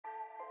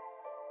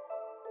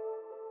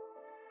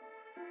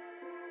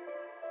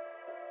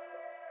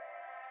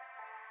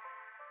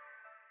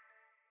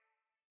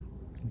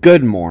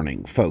Good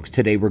morning, folks.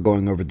 Today we're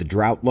going over the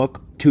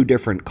Droughtlook, two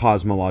different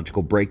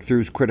cosmological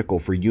breakthroughs critical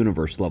for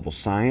universe-level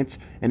science,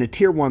 and a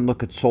Tier 1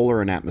 look at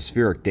solar and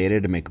atmospheric data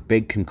to make a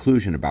big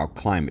conclusion about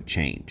climate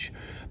change.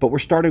 But we're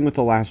starting with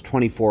the last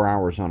 24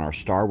 hours on our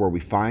star, where we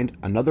find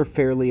another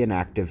fairly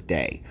inactive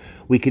day.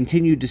 We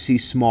continue to see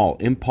small,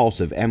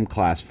 impulsive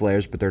M-class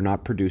flares, but they're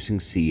not producing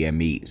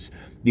CMEs.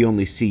 The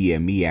only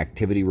CME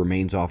activity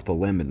remains off the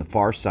limb in the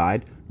far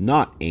side,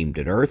 not aimed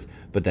at Earth,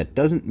 but that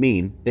doesn't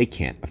mean they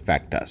can't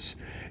affect us.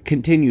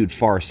 Continued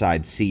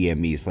far-side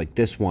CMEs like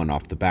this one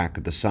off the back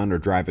of the Sun are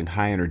driving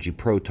high-energy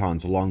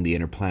protons along the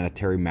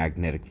interplanetary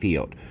magnetic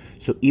field.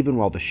 So even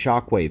while the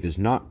shock wave is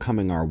not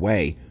coming our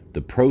way,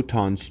 the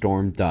proton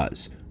storm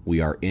does.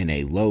 We are in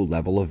a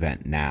low-level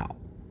event now.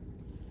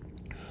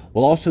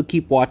 We'll also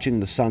keep watching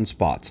the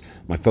sunspots.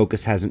 My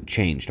focus hasn't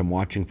changed. I'm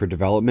watching for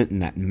development in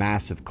that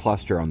massive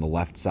cluster on the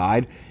left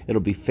side.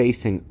 It'll be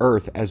facing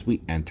Earth as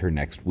we enter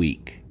next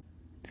week.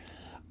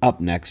 Up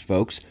next,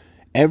 folks,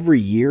 every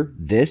year,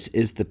 this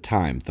is the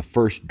time the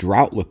first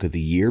drought look of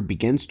the year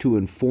begins to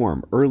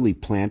inform early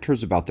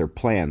planters about their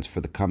plans for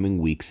the coming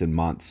weeks and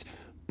months.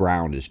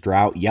 Brown is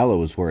drought,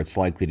 yellow is where it's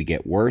likely to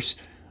get worse.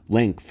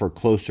 Link for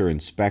closer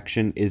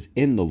inspection is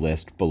in the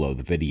list below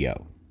the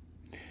video.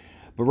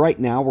 But right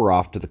now we're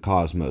off to the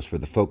cosmos, where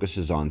the focus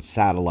is on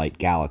satellite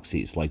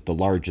galaxies like the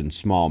large and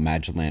small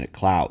Magellanica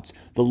clouds,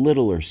 the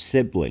littler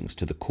siblings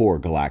to the core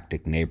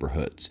galactic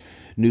neighborhoods.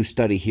 New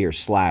study here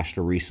slashed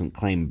a recent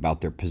claim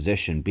about their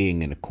position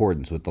being in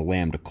accordance with the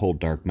lambda cold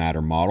dark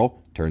matter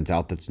model. Turns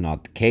out that's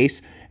not the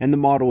case, and the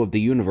model of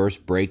the universe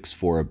breaks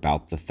for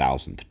about the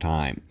 1000th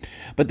time.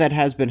 But that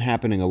has been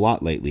happening a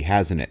lot lately,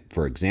 hasn't it?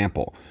 For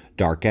example,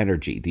 dark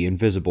energy, the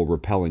invisible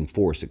repelling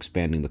force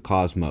expanding the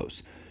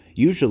cosmos.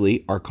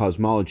 Usually, our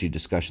cosmology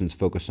discussions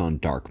focus on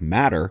dark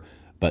matter,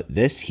 but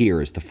this here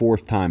is the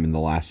fourth time in the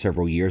last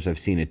several years I've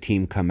seen a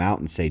team come out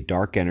and say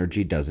dark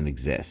energy doesn't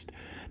exist.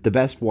 The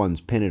best ones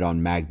pin it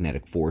on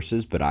magnetic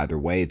forces, but either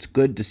way, it's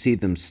good to see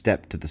them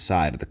step to the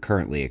side of the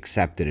currently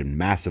accepted and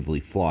massively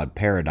flawed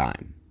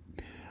paradigm.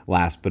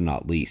 Last but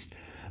not least,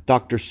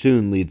 Dr.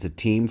 Soon leads a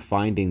team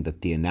finding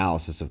that the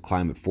analysis of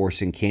climate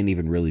forcing can't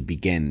even really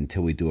begin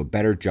until we do a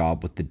better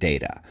job with the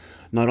data.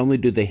 Not only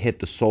do they hit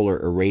the solar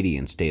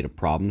irradiance data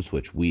problems,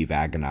 which we've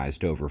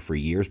agonized over for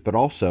years, but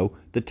also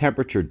the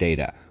temperature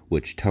data,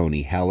 which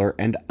Tony Heller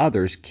and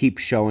others keep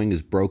showing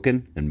is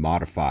broken and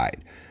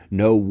modified.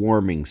 No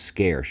warming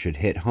scare should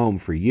hit home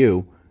for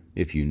you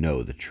if you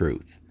know the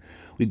truth.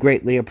 We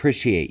greatly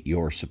appreciate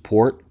your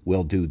support.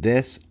 We'll do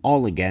this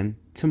all again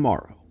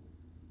tomorrow.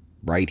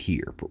 Right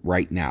here, but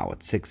right now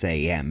at 6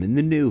 a.m. in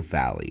the new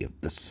Valley of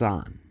the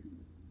Sun.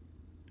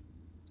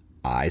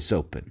 Eyes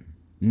open,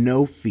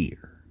 no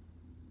fear.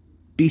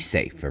 Be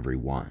safe,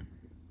 everyone.